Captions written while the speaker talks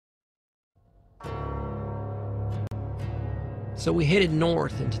So we headed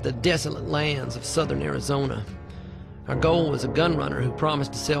north into the desolate lands of southern Arizona. Our goal was a gun runner who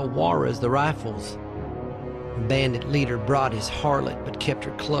promised to sell Juarez the rifles. The bandit leader brought his harlot but kept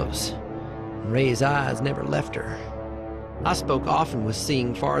her close. Ray's eyes never left her. I spoke often with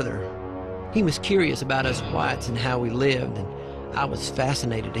Seeing Farther. He was curious about us whites and how we lived, and I was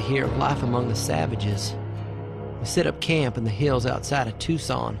fascinated to hear of life among the savages. We set up camp in the hills outside of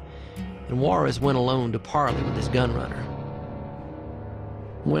Tucson, and Juarez went alone to parley with his gun runner.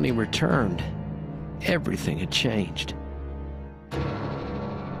 When he returned, everything had changed.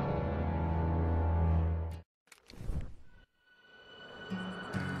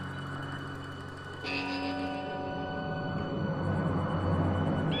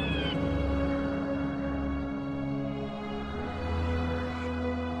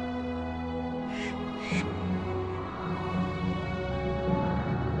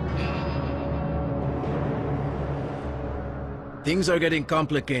 Things are getting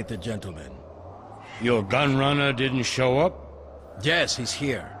complicated, gentlemen. Your gun runner didn't show up? Yes, he's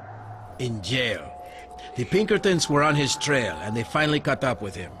here. In jail. The Pinkertons were on his trail, and they finally caught up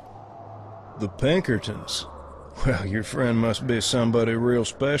with him. The Pinkertons? Well, your friend must be somebody real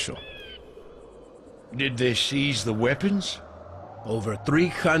special. Did they seize the weapons? Over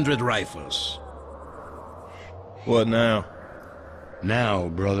 300 rifles. What now? Now,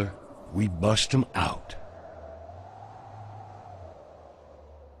 brother, we bust 'em out.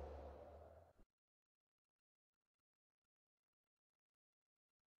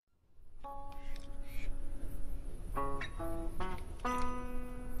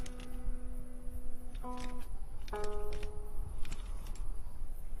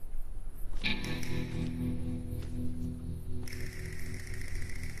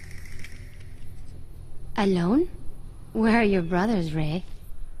 Alone? Where are your brothers, Ray?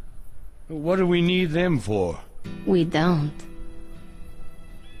 What do we need them for? We don't.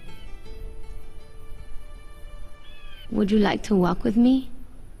 Would you like to walk with me?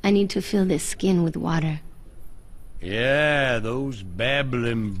 I need to fill this skin with water. Yeah, those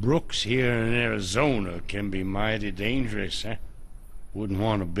babbling brooks here in Arizona can be mighty dangerous, huh? Wouldn't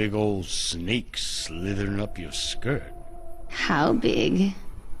want a big old snake slithering up your skirt. How big?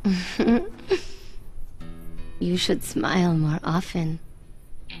 You should smile more often.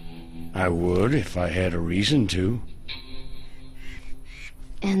 I would if I had a reason to.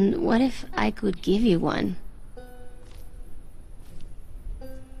 And what if I could give you one?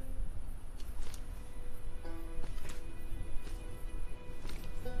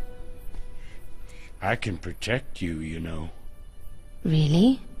 I can protect you, you know.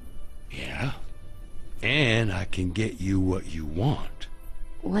 Really? Yeah. And I can get you what you want.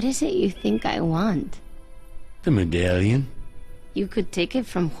 What is it you think I want? The medallion. You could take it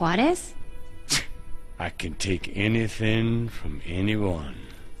from Juarez? I can take anything from anyone.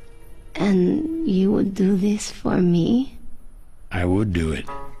 And you would do this for me? I would do it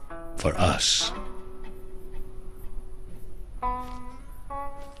for us.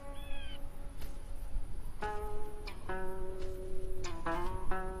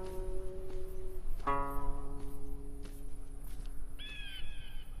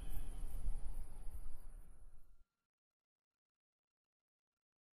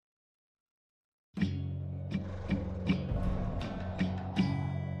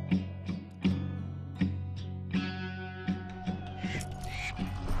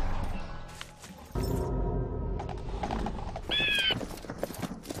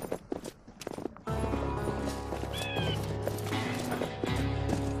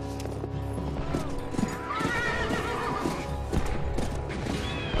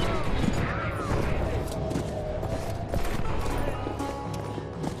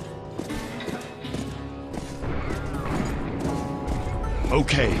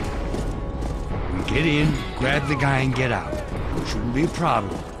 Okay. We get in, grab the guy, and get out. Shouldn't be a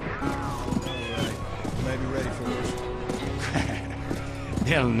problem. Alright, maybe ready for us.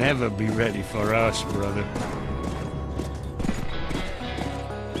 They'll never be ready for us, brother.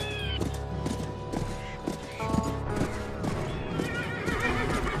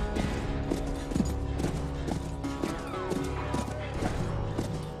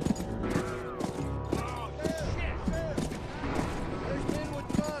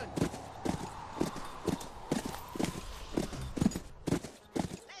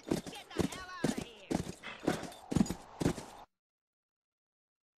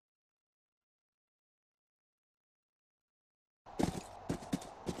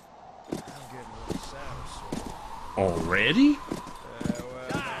 Already? Well,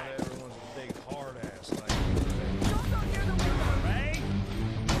 not everyone's a big hard ass like you.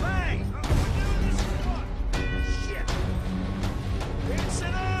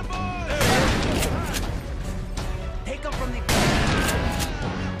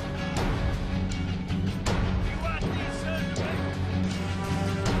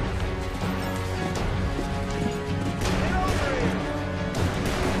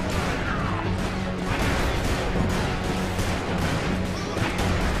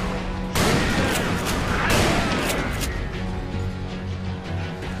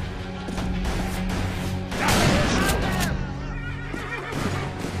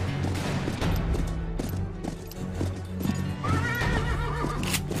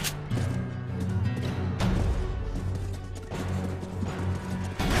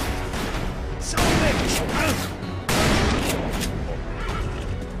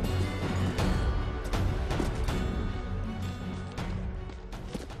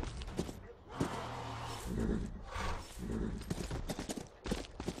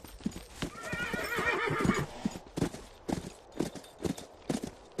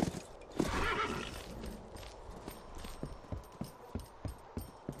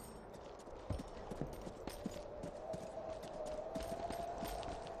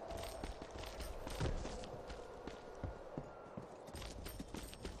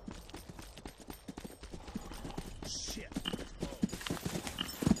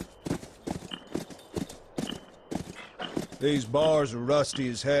 These bars are rusty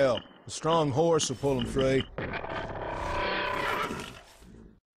as hell. A strong horse will pull them free.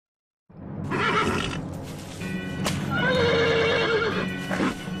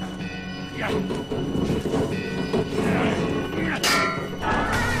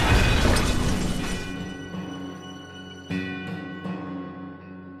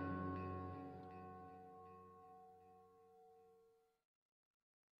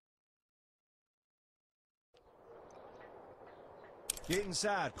 Get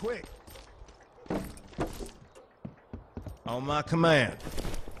inside, quick. On my command.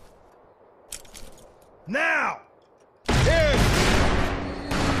 Now! Here!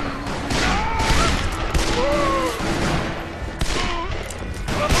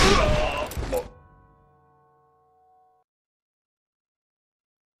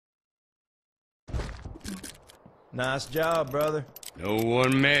 Nice job, brother. No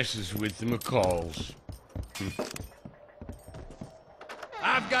one messes with the McCalls.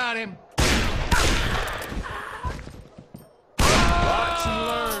 I've got him. Watch and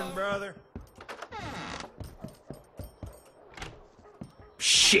learn, brother.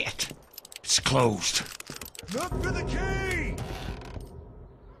 Shit! It's closed. Look for the key!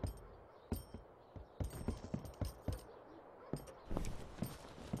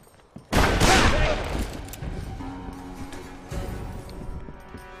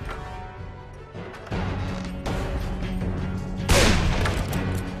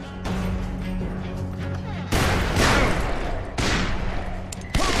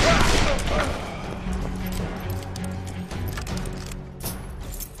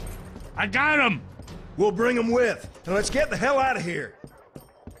 I got him! We'll bring them with. And let's get the hell out of here.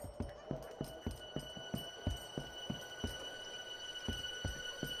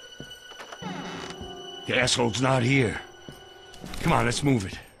 The asshole's not here. Come on, let's move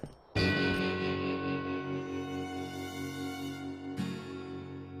it.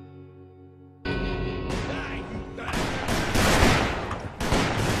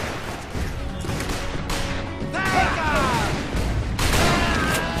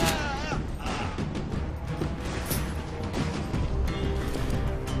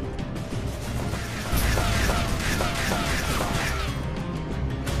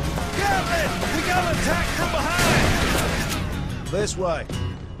 We got an attack from behind! This way.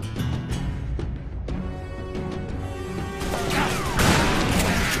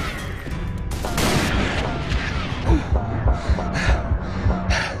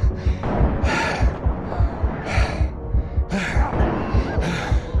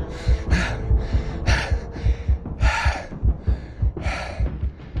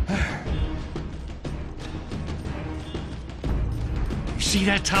 See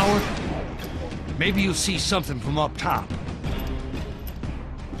that tower? Maybe you'll see something from up top.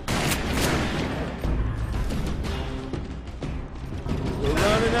 We're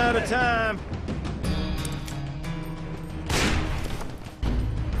running out of time.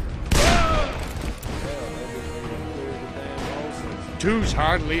 Two's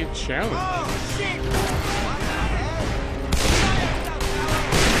hardly a challenge. Oh, shit!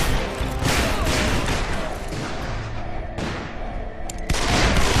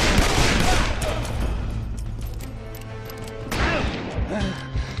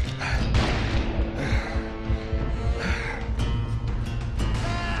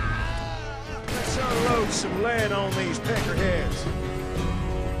 Let's unload some lead on these peckerheads.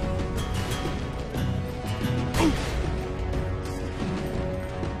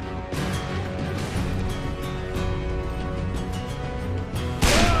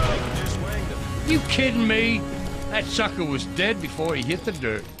 You kidding me? That sucker was dead before he hit the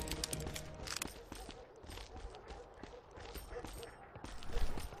dirt.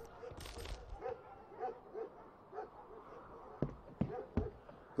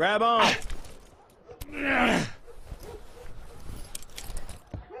 Grab on.